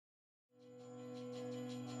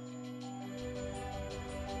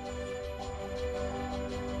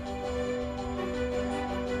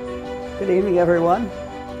Good evening, everyone.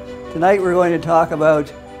 Tonight we're going to talk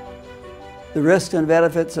about the risks and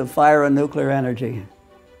benefits of fire and nuclear energy.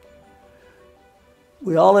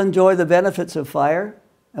 We all enjoy the benefits of fire,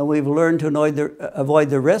 and we've learned to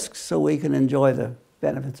avoid the risks so we can enjoy the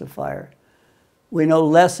benefits of fire. We know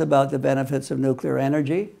less about the benefits of nuclear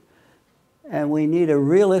energy, and we need a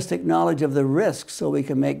realistic knowledge of the risks so we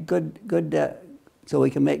can make good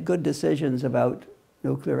decisions about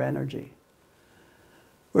nuclear energy.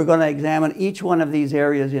 We're going to examine each one of these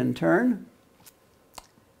areas in turn.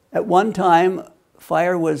 At one time,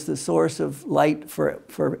 fire was the source of light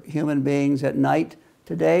for human beings at night.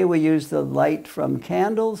 Today, we use the light from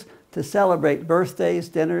candles to celebrate birthdays,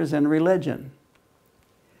 dinners, and religion.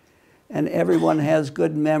 And everyone has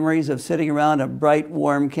good memories of sitting around a bright,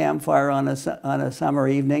 warm campfire on a summer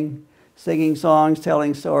evening, singing songs,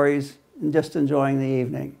 telling stories, and just enjoying the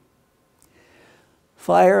evening.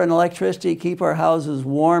 Fire and electricity keep our houses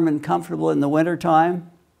warm and comfortable in the wintertime.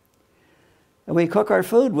 And we cook our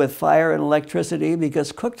food with fire and electricity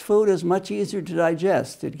because cooked food is much easier to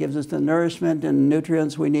digest. It gives us the nourishment and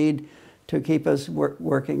nutrients we need to keep us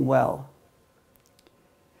working well.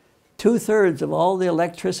 2/3 of all the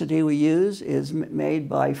electricity we use is made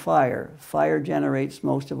by fire. Fire generates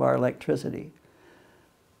most of our electricity.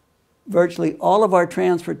 Virtually all of our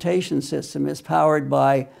transportation system is powered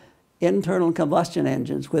by internal combustion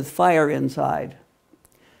engines with fire inside.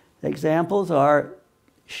 Examples are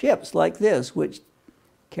ships like this, which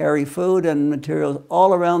carry food and materials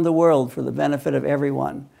all around the world for the benefit of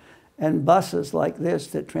everyone, and buses like this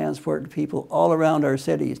that transport people all around our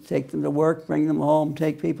cities, take them to work, bring them home,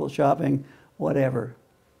 take people shopping, whatever.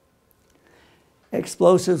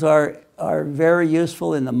 Explosives are very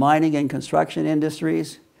useful in the mining and construction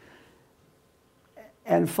industries.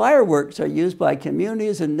 And fireworks are used by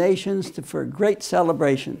communities and nations for great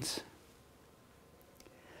celebrations.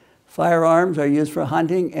 Firearms are used for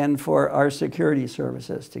hunting and for our security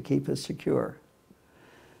services to keep us secure.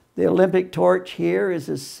 The Olympic torch here is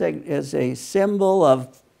a symbol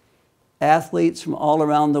of athletes from all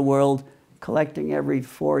around the world collecting every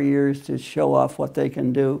 4 years to show off what they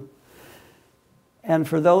can do. And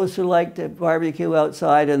for those who like to barbecue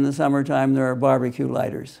outside in the summertime, there are barbecue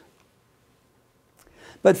lighters.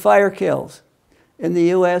 But fire kills. In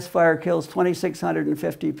the US, fire kills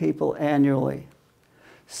 2,650 people annually.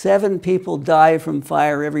 7 people die from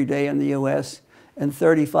fire every day in the US, and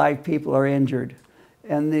 35 people are injured.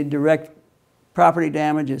 And the direct property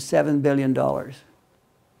damage is $7 billion. The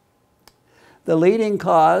leading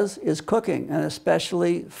cause is cooking, and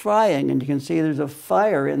especially frying. And you can see there's a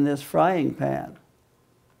fire in this frying pan.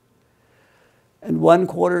 And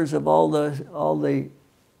 1/4 of all the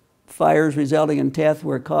fires resulting in death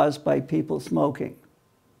were caused by people smoking.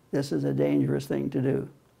 This is a dangerous thing to do.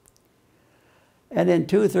 And in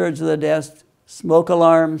 2/3 of the deaths, smoke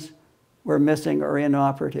alarms were missing or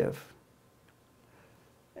inoperative.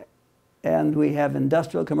 And we have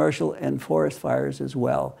industrial, commercial, and forest fires as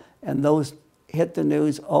well. And those hit the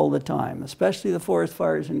news all the time, especially the forest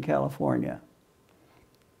fires in California.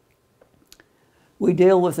 We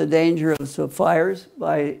deal with the danger of fires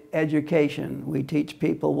by education. We teach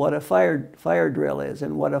people what a fire drill is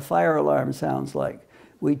and what a fire alarm sounds like.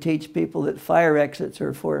 We teach people that fire exits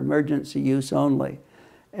are for emergency use only,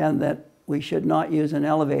 and that we should not use an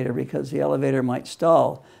elevator because the elevator might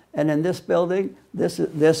stall. And in this building, this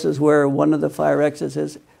is where one of the fire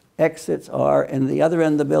exits are, and the other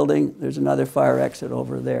end of the building, there's another fire exit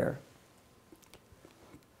over there.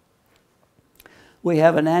 We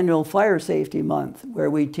have an annual fire safety month where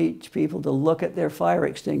we teach people to look at their fire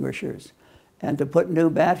extinguishers and to put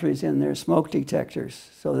new batteries in their smoke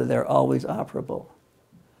detectors so that they're always operable.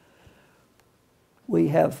 We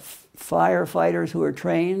have firefighters who are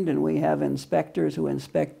trained, and we have inspectors who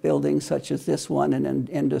inspect buildings such as this one and in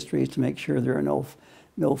industries to make sure there are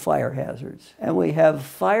no fire hazards. And we have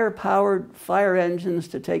fire-powered fire engines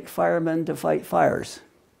to take firemen to fight fires.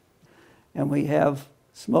 And we have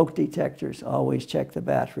smoke detectors. Always check the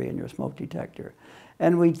battery in your smoke detector.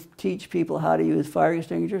 And we teach people how to use fire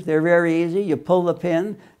extinguishers. They're very easy. You pull the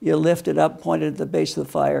pin, you lift it up, point it at the base of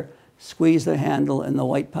the fire, squeeze the handle, and the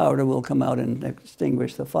white powder will come out and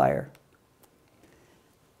extinguish the fire.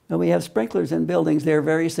 And we have sprinklers in buildings. They're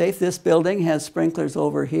very safe. This building has sprinklers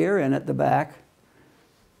over here and at the back.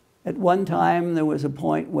 At one time, there was a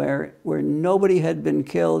point where nobody had been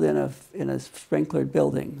killed in a sprinklered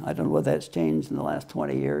building. I don't know whether that's changed in the last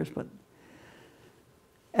 20 years, but.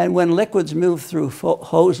 And when liquids move through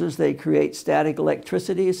hoses, they create static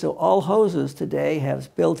electricity. So all hoses today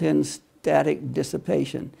have built-in static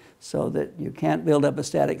dissipation, so that you can't build up a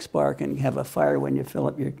static spark and have a fire when you fill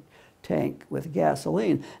up tank with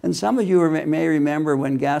gasoline. And some of you may remember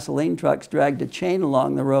when gasoline trucks dragged a chain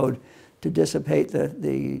along the road to dissipate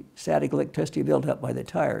the static electricity built up by the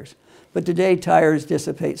tires. But today, tires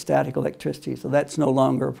dissipate static electricity, so that's no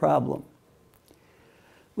longer a problem.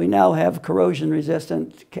 We now have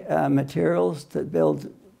corrosion-resistant materials that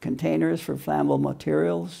build containers for flammable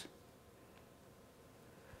materials.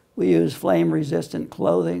 We use flame-resistant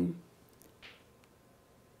clothing.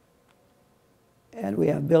 And we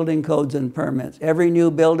have building codes and permits. Every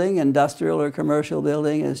new building, industrial or commercial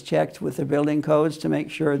building, is checked with the building codes to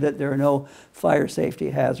make sure that there are no fire safety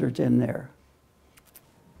hazards in there.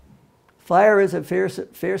 Fire is a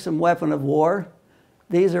fearsome weapon of war.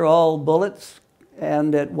 These are all bullets,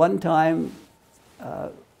 and at one time,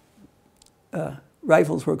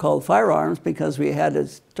 rifles were called firearms because we had to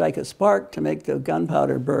strike a spark to make the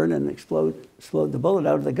gunpowder burn and explode the bullet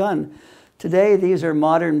out of the gun. Today, these are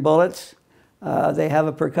modern bullets. They have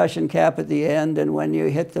a percussion cap at the end, and when you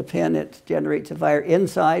hit the pin, it generates a fire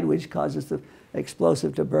inside, which causes the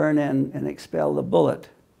explosive to burn and expel the bullet.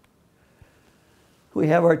 We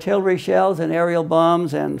have artillery shells and aerial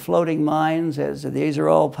bombs and floating mines, as these are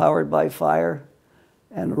all powered by fire.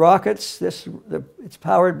 And rockets, it's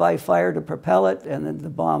powered by fire to propel it, and then the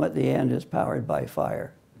bomb at the end is powered by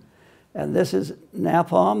fire. And this is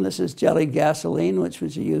napalm. This is jellied gasoline, which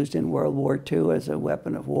was used in World War II as a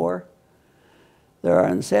weapon of war. There are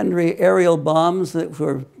incendiary aerial bombs that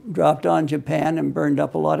were dropped on Japan and burned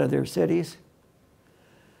up a lot of their cities.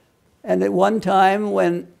 And at one time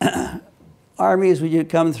when armies would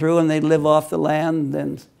come through and they'd live off the land,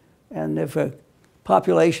 and if a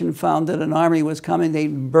population found that an army was coming,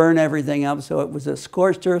 they'd burn everything up. So it was a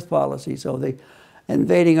scorched earth policy. So the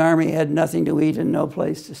invading army had nothing to eat and no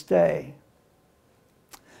place to stay.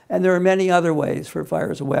 And there are many other ways for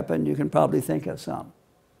fire as a weapon. You can probably think of some.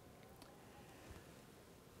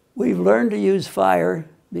 We've learned to use fire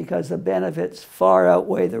because the benefits far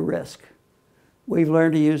outweigh the risk. We've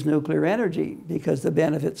learned to use nuclear energy because the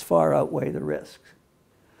benefits far outweigh the risks.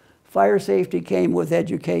 Fire safety came with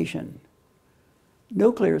education.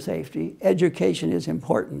 Nuclear safety, education is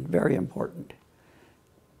important, very important.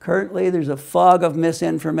 Currently, there's a fog of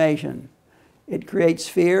misinformation. It creates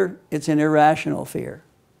fear. It's an irrational fear.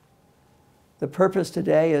 The purpose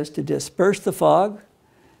today is to disperse the fog,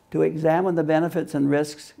 to examine the benefits and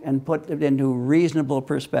risks, and put it into reasonable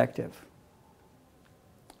perspective.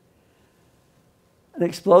 An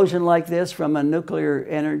explosion like this from a nuclear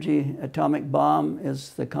energy atomic bomb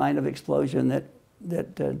is the kind of explosion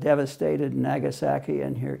that devastated Nagasaki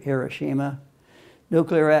and Hiroshima.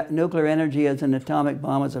 Nuclear energy as an atomic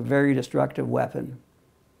bomb is a very destructive weapon.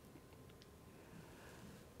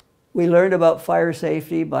 We learned about fire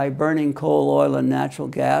safety by burning coal, oil, and natural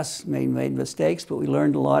gas. Made mistakes, but we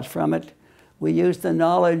learned a lot from it. We used the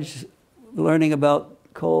knowledge learning about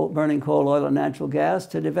burning coal, oil, and natural gas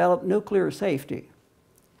to develop nuclear safety.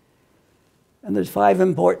 And there's 5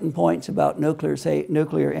 important points about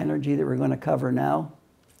nuclear energy that we're going to cover now.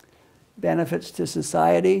 Benefits to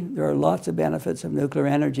society. There are lots of benefits of nuclear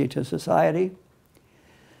energy to society.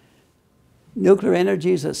 Nuclear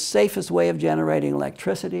energy is the safest way of generating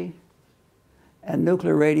electricity. And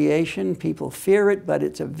nuclear radiation, people fear it, but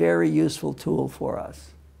it's a very useful tool for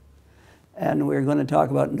us. And we're going to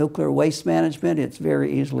talk about nuclear waste management. It's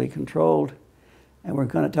very easily controlled. And we're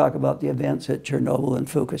going to talk about the events at Chernobyl and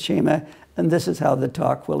Fukushima. And this is how the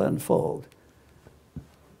talk will unfold.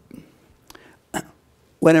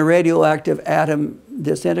 When a radioactive atom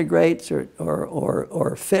disintegrates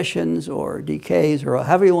or fissions or decays, or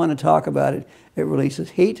however you want to talk about it, it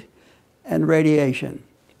releases heat and radiation.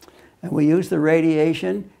 And we use the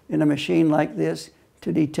radiation in a machine like this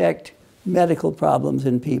to detect medical problems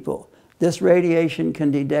in people. This radiation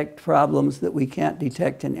can detect problems that we can't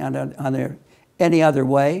detect in any other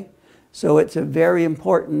way. So it's a very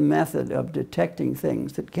important method of detecting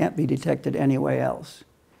things that can't be detected anywhere else.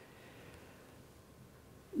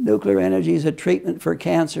 Nuclear energy is a treatment for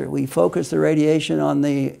cancer. We focus the radiation on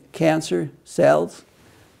the cancer cells.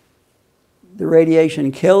 The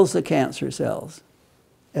radiation kills the cancer cells.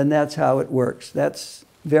 And that's how it works. That's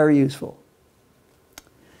very useful.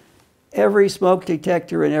 Every smoke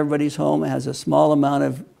detector in everybody's home has a small amount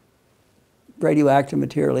of radioactive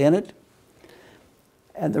material in it.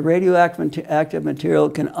 And the radioactive material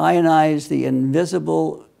can ionize the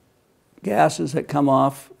invisible gases that come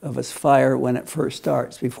off of a fire when it first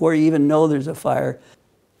starts. Before you even know there's a fire,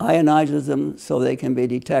 ionizes them so they can be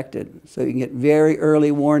detected. So you can get very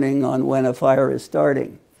early warning on when a fire is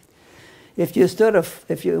starting. If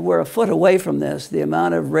you were a foot away from this, the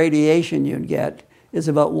amount of radiation you'd get is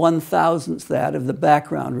about 1/1000th that of the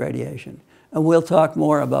background radiation. And we'll talk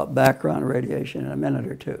more about background radiation in a minute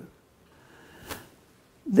or two.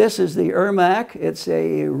 This is the Ermak. It's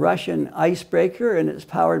a Russian icebreaker, and it's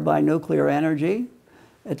powered by nuclear energy.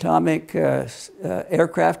 Atomic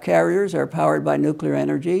aircraft carriers are powered by nuclear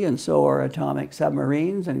energy, and so are atomic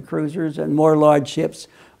submarines and cruisers, and more large ships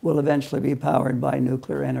will eventually be powered by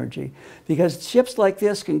nuclear energy. Because ships like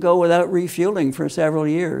this can go without refueling for several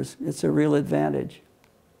years. It's a real advantage.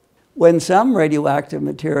 When some radioactive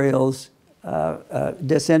materials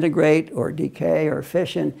disintegrate or decay or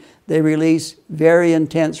fission, they release very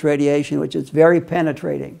intense radiation, which is very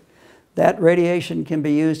penetrating. That radiation can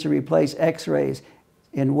be used to replace X-rays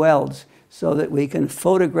in welds so that we can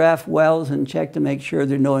photograph welds and check to make sure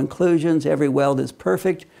there are no inclusions. Every weld is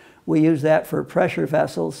perfect. We use that for pressure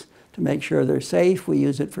vessels to make sure they're safe. We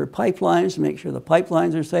use it for pipelines to make sure the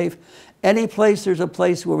pipelines are safe. Any place there's a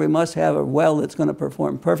place where we must have a weld that's going to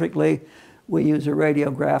perform perfectly, we use a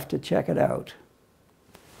radiograph to check it out.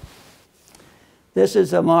 This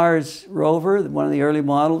is a Mars rover, one of the early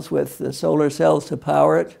models with the solar cells to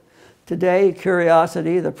power it. Today,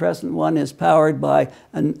 Curiosity, the present one, is powered by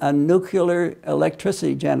a nuclear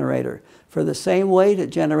electricity generator. For the same weight, it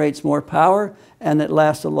generates more power, and it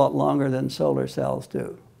lasts a lot longer than solar cells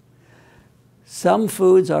do. Some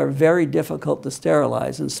foods are very difficult to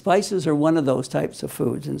sterilize, and spices are one of those types of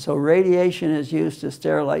foods. And so radiation is used to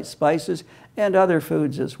sterilize spices and other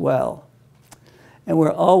foods as well. And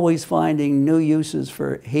we're always finding new uses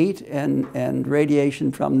for heat and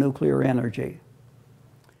radiation from nuclear energy.